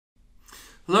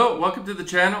Hello, welcome to the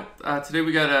channel. Today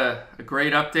we got a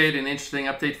great update, an interesting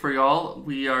update for y'all.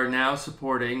 We are now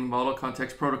supporting Model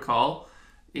Context Protocol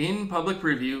in public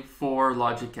preview for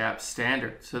Logic Apps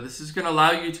Standard. So this is going to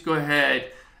allow you to go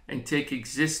ahead and take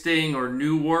existing or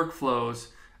new workflows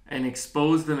and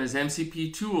expose them as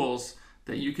MCP tools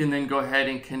that you can then go ahead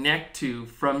and connect to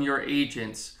from your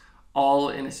agents, all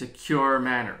in a secure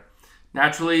manner.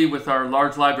 Naturally, with our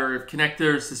large library of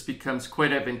connectors, this becomes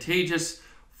quite advantageous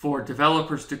for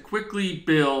developers to quickly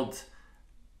build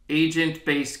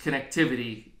agent-based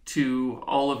connectivity to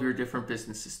all of your different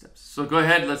business systems. So go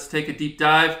ahead, let's take a deep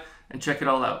dive and check it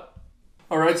all out.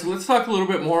 All right, so let's talk a little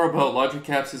bit more about Logic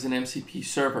Apps as an MCP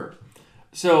server.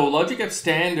 So Logic Apps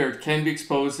Standard can be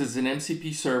exposed as an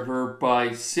MCP server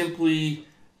by simply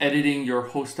editing your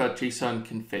host.json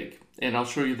config. And I'll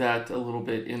show you that a little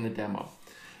bit in the demo.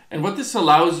 And what this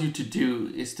allows you to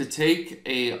do is to take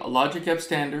a Logic Apps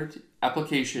Standard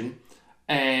application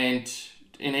and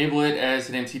enable it as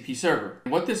an MCP server.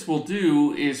 What this will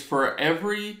do is for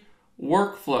every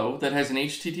workflow that has an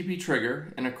HTTP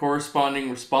trigger and a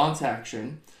corresponding response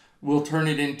action, we'll turn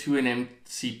it into an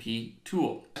MCP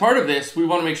tool. Part of this, we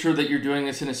want to make sure that you're doing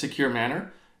this in a secure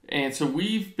manner. And so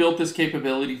we've built this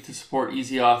capability to support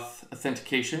easy auth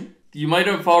authentication. You might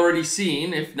have already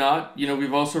seen, if not,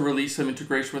 we've also released some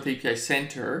integration with API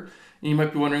Center. And you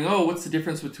might be wondering, oh, what's the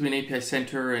difference between API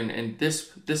Center and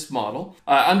this model?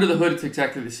 Under the hood, it's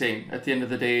exactly the same. At the end of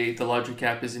the day, the Logic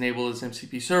app is enabled as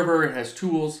MCP server. It has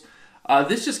tools.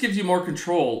 This just gives you more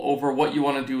control over what you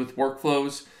want to do with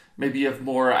workflows. Maybe you have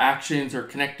more actions or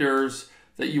connectors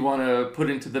that you want to put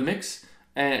into the mix.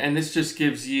 And this just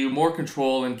gives you more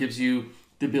control and gives you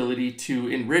the ability to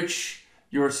enrich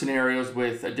your scenarios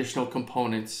with additional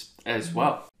components as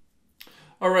well.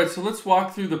 All right, so let's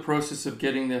walk through the process of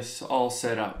getting this all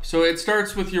set up. So it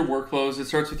starts with your workflows. It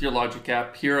starts with your Logic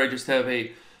app. Here I just have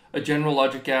a general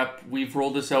Logic app. We've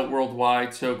rolled this out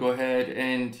worldwide, so go ahead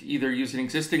and either use an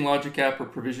existing Logic app or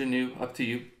provision new, up to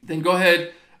you. Then go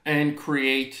ahead and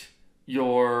create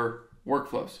your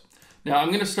workflows. Now I'm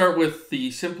going to start with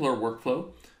the simpler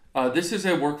workflow. This is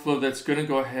a workflow that's going to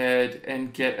go ahead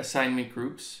and get assignment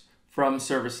groups from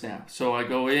ServiceNow. So I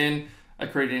go in, I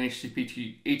create an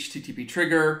HTTP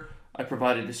trigger, I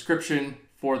provide a description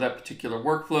for that particular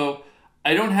workflow.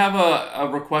 I don't have a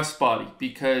request body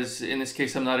because in this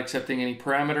case I'm not accepting any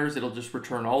parameters, it'll just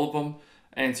return all of them.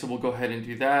 And so we'll go ahead and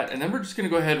do that. And then we're just going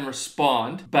to go ahead and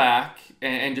respond back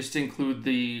and just include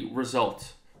the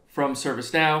result from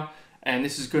ServiceNow. And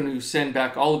this is going to send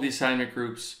back all of the assignment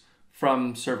groups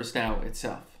from ServiceNow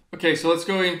itself. Okay, so let's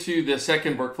go into the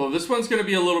second workflow. This one's going to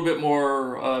be a little bit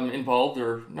more involved,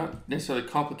 or not necessarily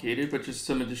complicated, but just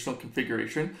some additional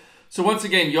configuration. So once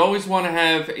again, you always want to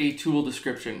have a tool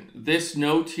description. This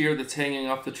note here that's hanging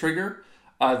off the trigger,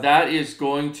 that is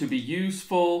going to be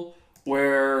useful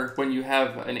when you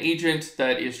have an agent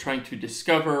that is trying to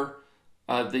discover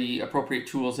the appropriate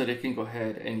tools that it can go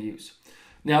ahead and use.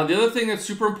 Now, the other thing that's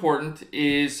super important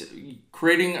is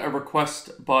creating a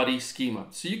request body schema.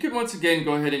 So you can once again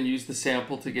go ahead and use the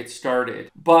sample to get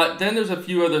started. But then there's a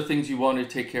few other things you want to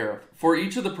take care of. For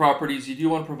each of the properties, you do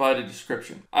want to provide a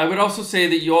description. I would also say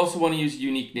that you also want to use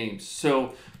unique names.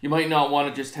 So you might not want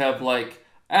to just have like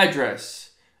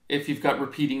address. If you've got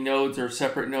repeating nodes or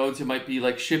separate nodes, it might be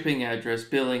like shipping address,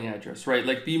 billing address, right?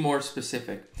 Like be more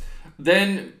specific.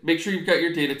 Then make sure you've got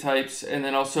your data types and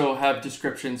then also have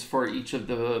descriptions for each of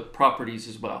the properties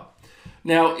as well.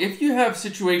 Now, if you have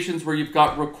situations where you've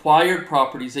got required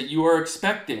properties that you are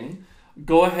expecting,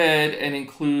 go ahead and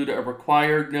include a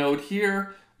required node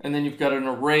here, and then you've got an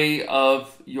array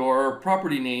of your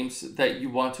property names that you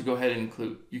want to go ahead and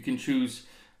include. You can choose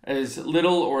as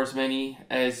little or as many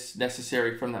as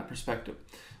necessary from that perspective.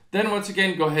 Then once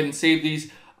again, go ahead and save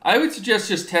these. I would suggest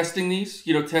just testing these,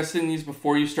 testing these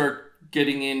before you start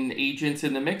getting in agents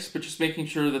in the mix, but just making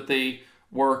sure that they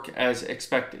work as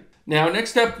expected. Now,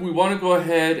 next up, we want to go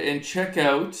ahead and check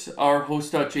out our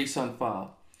host.json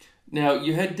file. Now,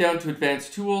 you head down to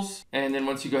Advanced Tools, and then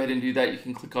once you go ahead and do that, you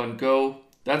can click on Go.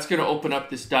 That's going to open up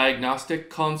this diagnostic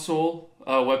console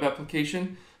web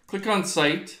application. Click on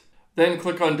Site, then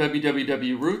click on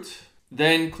www.root.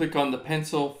 Then click on the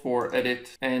pencil for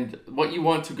edit. And what you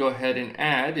want to go ahead and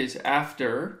add is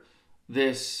after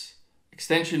this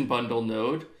extension bundle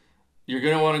node, you're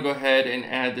going to want to go ahead and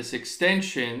add this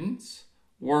extensions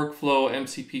workflow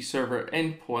MCP server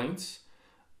endpoints,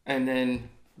 and then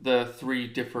the three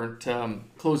different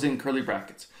closing curly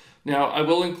brackets. Now, I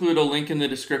will include a link in the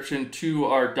description to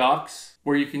our docs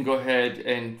where you can go ahead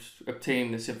and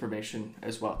obtain this information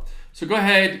as well. So go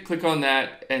ahead, click on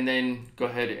that, and then go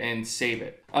ahead and save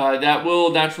it. That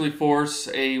will naturally force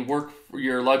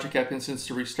your Logic App instance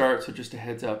to restart, so just a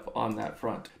heads up on that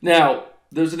front. Now,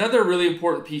 there's another really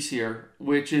important piece here,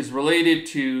 which is related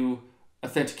to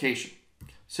authentication.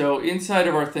 So inside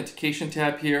of our authentication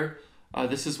tab here,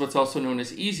 this is what's also known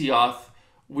as Easy Auth.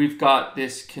 We've got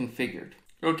this configured.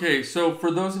 Okay, so for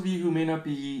those of you who may not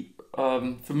be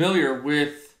familiar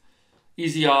with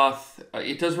Easy Auth,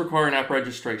 it does require an app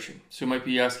registration. So you might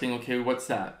be asking, okay, what's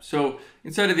that? So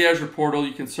inside of the Azure portal,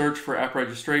 you can search for app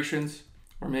registrations,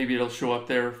 or maybe it'll show up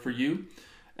there for you.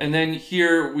 And then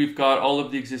here we've got all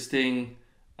of the existing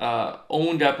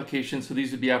owned applications. So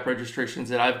these would be app registrations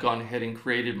that I've gone ahead and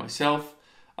created myself.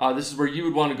 This is where you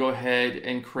would want to go ahead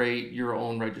and create your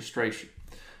own registration.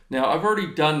 Now, I've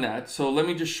already done that, so let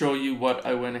me just show you what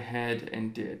I went ahead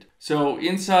and did. So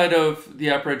inside of the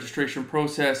app registration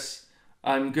process,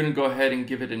 I'm going to go ahead and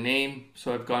give it a name.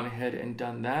 So I've gone ahead and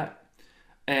done that.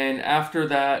 And after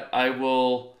that, I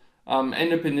will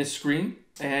end up in this screen.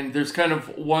 And there's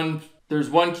one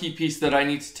key piece that I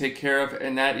need to take care of,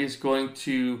 and that is going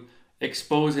to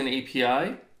expose an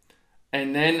API.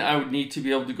 And then I would need to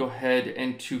be able to go ahead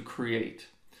and to create.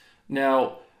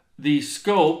 Now, the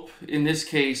scope in this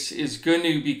case is going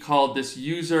to be called this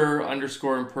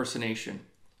user_impersonation.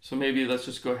 So maybe let's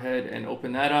just go ahead and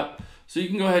open that up. So you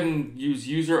can go ahead and use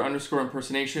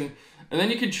user_impersonation, and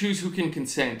then you can choose who can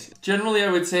consent. Generally,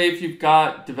 I would say if you've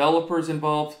got developers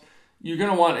involved, you're going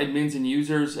to want admins and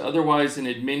users. Otherwise, an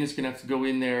admin is going to have to go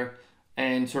in there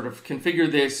and sort of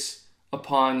configure this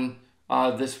upon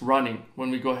this running when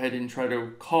we go ahead and try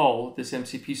to call this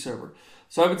MCP server.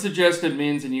 So I would suggest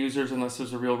admins and users, unless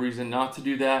there's a real reason not to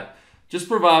do that. Just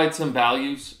provide some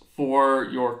values for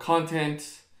your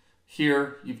content.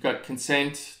 Here, you've got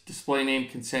consent, display name,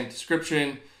 consent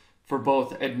description for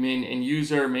both admin and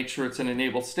user. Make sure it's an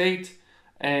enabled state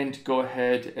and go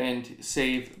ahead and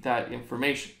save that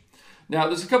information. Now,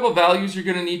 there's a couple of values you're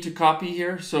going to need to copy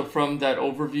here. So from that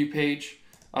overview page,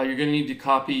 you're going to need to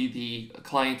copy the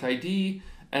client ID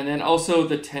and then also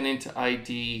the tenant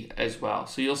ID as well.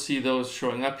 So you'll see those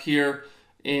showing up here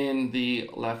in the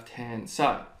left-hand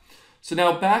side. So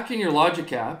now back in your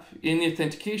Logic app, in the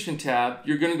authentication tab,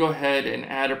 you're going to go ahead and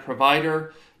add a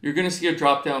provider. You're going to see a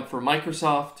drop-down for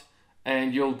Microsoft,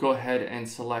 and you'll go ahead and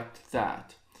select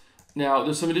that. Now,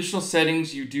 there's some additional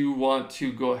settings you do want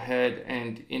to go ahead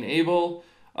and enable.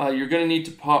 You're going to need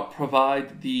to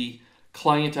provide the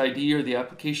client ID or the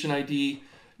application ID.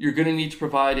 You're going to need to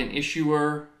provide an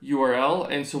issuer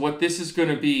URL. And so what this is going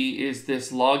to be is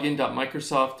this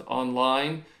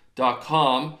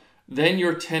login.microsoftonline.com, then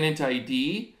your tenant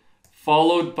ID,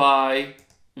 followed by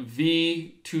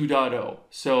v2.0.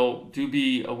 So do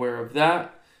be aware of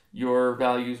that. Your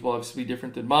values will obviously be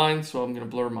different than mine, so I'm going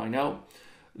to blur mine out.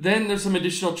 Then there's some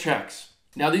additional checks.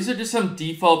 Now, these are just some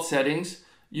default settings.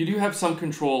 You do have some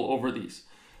control over these.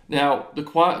 Now, the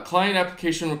client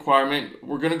application requirement,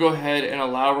 we're going to go ahead and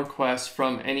allow requests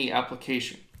from any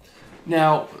application.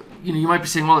 Now, you might be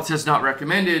saying, well, it says not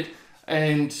recommended,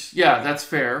 and yeah, that's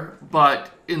fair.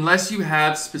 But unless you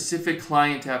have specific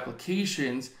client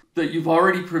applications that you've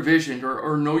already provisioned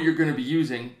or know you're going to be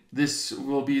using, this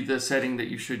will be the setting that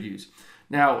you should use.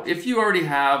 Now, if you already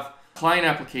have client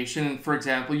application, and for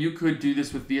example, you could do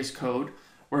this with VS Code,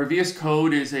 where VS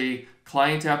Code is a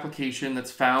client application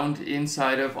that's found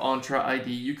inside of Entra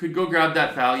ID. You could go grab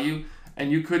that value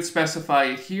and you could specify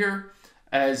it here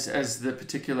as the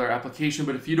particular application.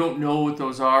 But if you don't know what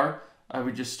those are, I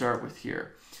would just start with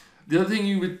here. The other thing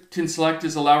you can select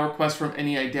is allow requests from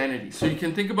any identity. So you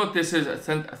can think about this as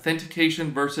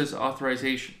authentication versus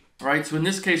authorization, right? So in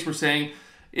this case, we're saying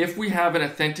if we have an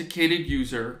authenticated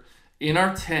user in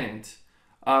our tenant,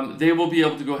 they will be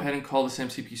able to go ahead and call this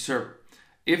MCP server.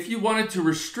 If you wanted to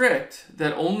restrict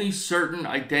that only certain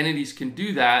identities can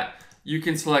do that, you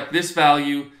can select this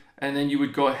value, and then you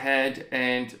would go ahead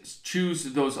and choose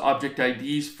those object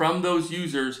IDs from those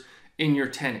users in your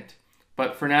tenant.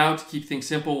 But for now, to keep things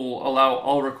simple, we'll allow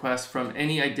all requests from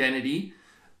any identity,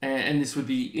 and this would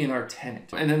be in our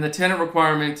tenant. And then the tenant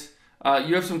requirement,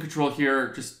 you have some control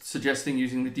here, just suggesting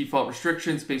using the default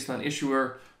restrictions based on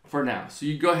issuer for now. So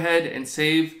you go ahead and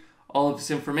save all of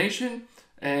this information,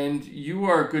 and you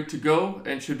are good to go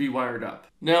and should be wired up.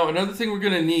 Now, another thing we're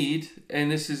going to need, and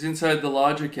this is inside the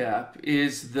Logic app,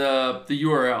 is the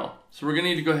URL. So we're going to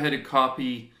need to go ahead and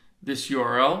copy this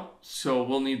URL. So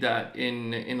we'll need that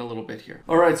in a little bit here.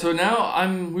 All right, so now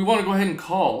we want to go ahead and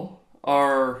call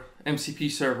our MCP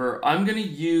server, I'm going to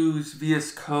use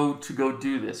VS Code to go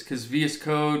do this because VS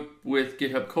Code with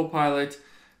GitHub Copilot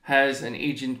has an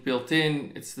agent built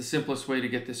in. It's the simplest way to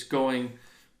get this going.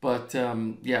 But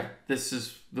yeah, this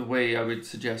is the way I would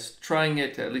suggest trying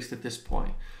it, at least at this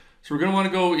point. So we're going to want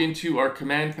to go into our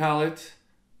command palette,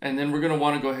 and then we're going to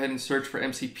want to go ahead and search for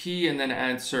MCP and then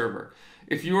add server.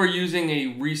 If you are using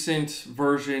a recent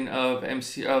version of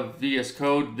VS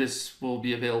Code, this will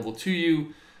be available to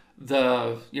you.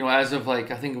 As of I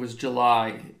think it was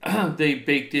July, they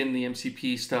baked in the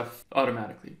MCP stuff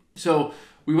automatically. So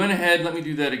we went ahead, let me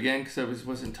do that again because I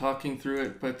wasn't talking through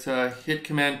it, but hit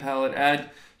command palette, add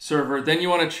server. Then you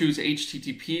want to choose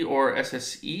HTTP or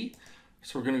SSE.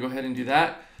 So we're going to go ahead and do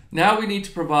that. Now we need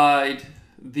to provide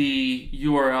the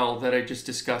URL that I just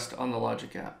discussed on the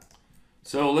Logic app.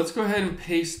 So let's go ahead and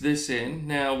paste this in.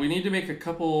 Now we need to make a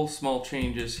couple small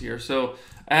changes here. So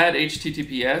add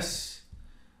HTTPS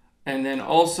and then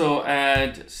also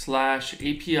add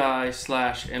 /API/MCP,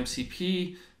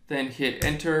 then hit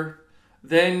enter,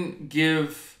 then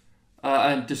give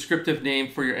a descriptive name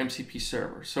for your MCP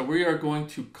server. So we are going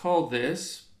to call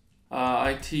this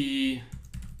IT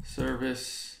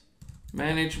Service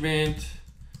Management.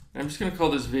 I'm just going to call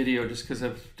this video just because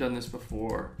I've done this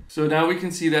before. So now we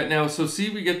can see that now. So see,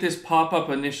 we get this pop-up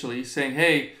initially saying,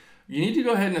 hey, you need to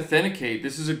go ahead and authenticate.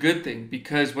 This is a good thing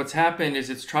because what's happened is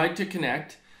it's tried to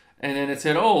connect and then it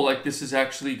said, oh, this has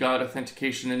actually got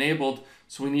authentication enabled.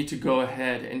 So we need to go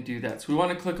ahead and do that. So we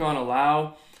want to click on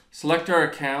allow, select our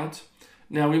account.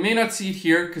 Now we may not see it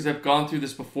here because I've gone through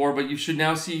this before, but you should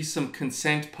now see some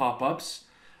consent pop-ups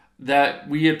that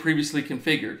we had previously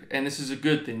configured. And this is a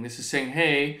good thing. This is saying,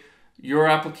 hey, your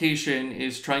application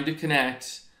is trying to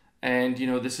connect and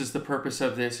this is the purpose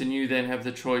of this. And you then have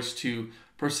the choice to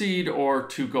proceed or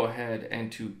to go ahead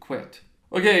and to quit.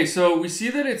 Okay, so we see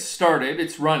that it's started,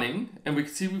 it's running, and we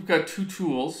can see we've got two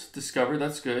tools discovered.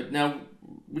 That's good. Now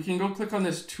we can go click on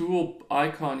this tool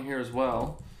icon here as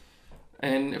well.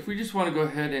 And if we just want to go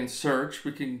ahead and search,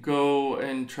 we can go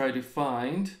and try to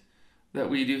find that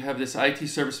we do have this IT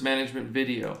Service Management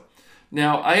video.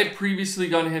 Now, I had previously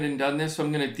gone ahead and done this, so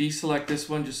I'm going to deselect this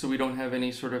one just so we don't have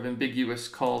any sort of ambiguous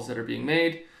calls that are being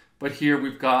made. But here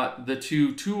we've got the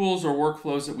two tools or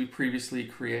workflows that we previously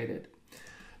created.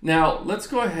 Now, let's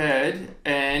go ahead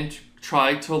and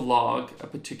try to log a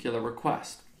particular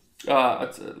request,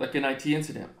 like an IT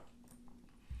incident.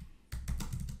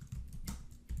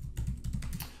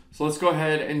 So let's go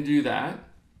ahead and do that.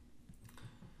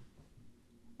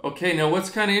 Okay, now what's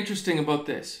kind of interesting about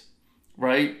this,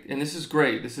 right? And this is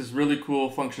great. This is really cool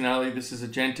functionality. This is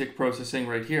agentic processing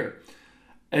right here.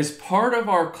 As part of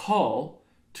our call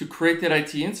to create that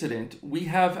IT incident, we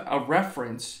have a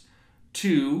reference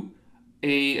to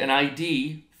an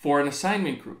ID for an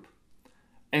assignment group.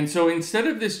 And so instead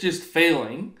of this just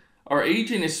failing, our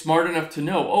agent is smart enough to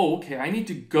know, oh, okay, I need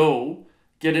to go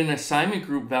get an assignment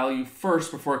group value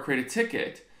first before I create a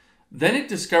ticket. Then it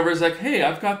discovers hey,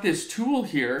 I've got this tool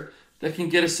here that can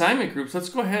get assignment groups. Let's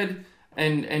go ahead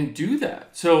and do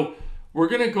that. So we're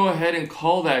going to go ahead and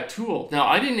call that tool. Now,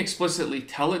 I didn't explicitly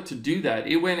tell it to do that.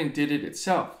 It went and did it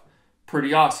itself.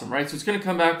 Pretty awesome, right? So it's going to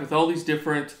come back with all these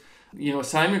different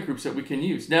assignment groups that we can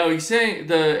use. Now,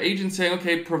 the agent's saying,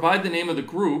 okay, provide the name of the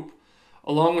group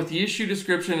along with the issue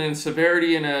description and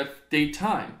severity and a date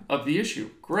time of the issue.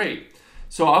 Great.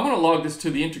 So I want to log this to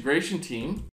the integration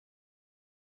team.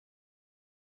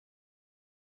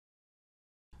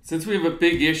 Since we have a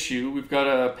big issue, we've got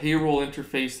a payroll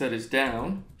interface that is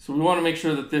down. So we want to make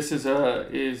sure that this is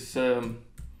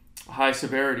high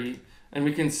severity. And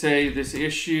we can say this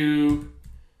issue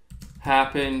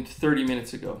happened 30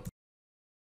 minutes ago.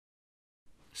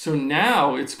 So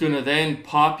now it's going to then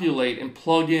populate and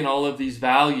plug in all of these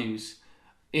values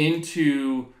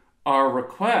into our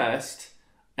request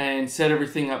and set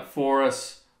everything up for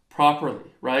us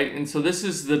properly, right? And so this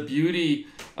is the beauty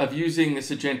of using this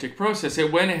agentic process.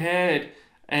 It went ahead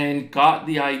and got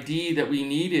the ID that we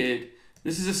needed.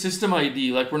 This is a system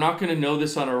ID. We're not going to know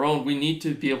this on our own. We need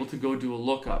to be able to go do a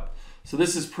lookup. So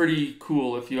this is pretty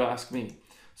cool if you ask me.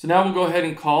 So now we'll go ahead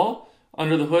and call.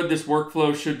 Under the hood, this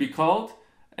workflow should be called.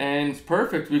 And it's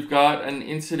perfect. We've got an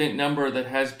incident number that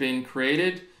has been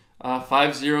created,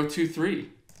 5023.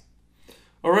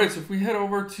 All right, so if we head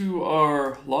over to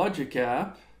our Logic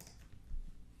app,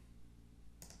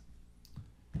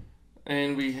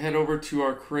 and we head over to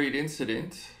our create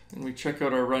incident and we check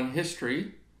out our run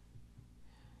history,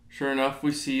 sure enough,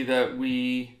 we see that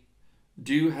we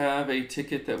do have a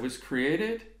ticket that was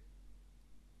created.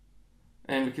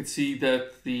 And we can see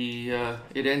that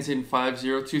it ends in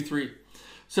 5023.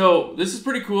 So this is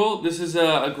pretty cool. This is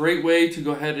a great way to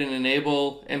go ahead and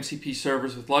enable MCP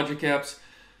servers with Logic Apps.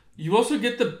 You also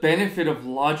get the benefit of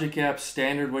Logic Apps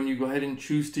standard when you go ahead and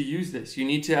choose to use this. You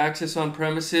need to access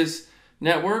on-premises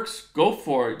networks, go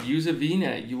for it. Use a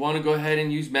VNet. You want to go ahead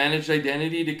and use managed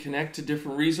identity to connect to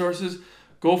different resources,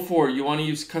 go for it. You want to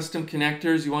use custom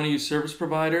connectors, you want to use service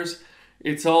providers,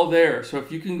 it's all there. So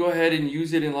if you can go ahead and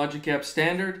use it in Logic Apps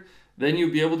standard, then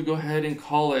you'll be able to go ahead and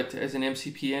call it as an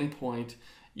MCP endpoint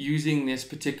using this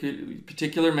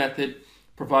particular method,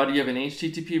 provided you have an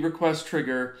HTTP request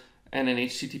trigger and an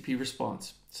HTTP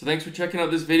response. So thanks for checking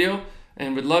out this video,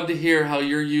 and would love to hear how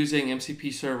you're using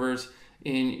MCP servers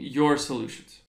in your solutions.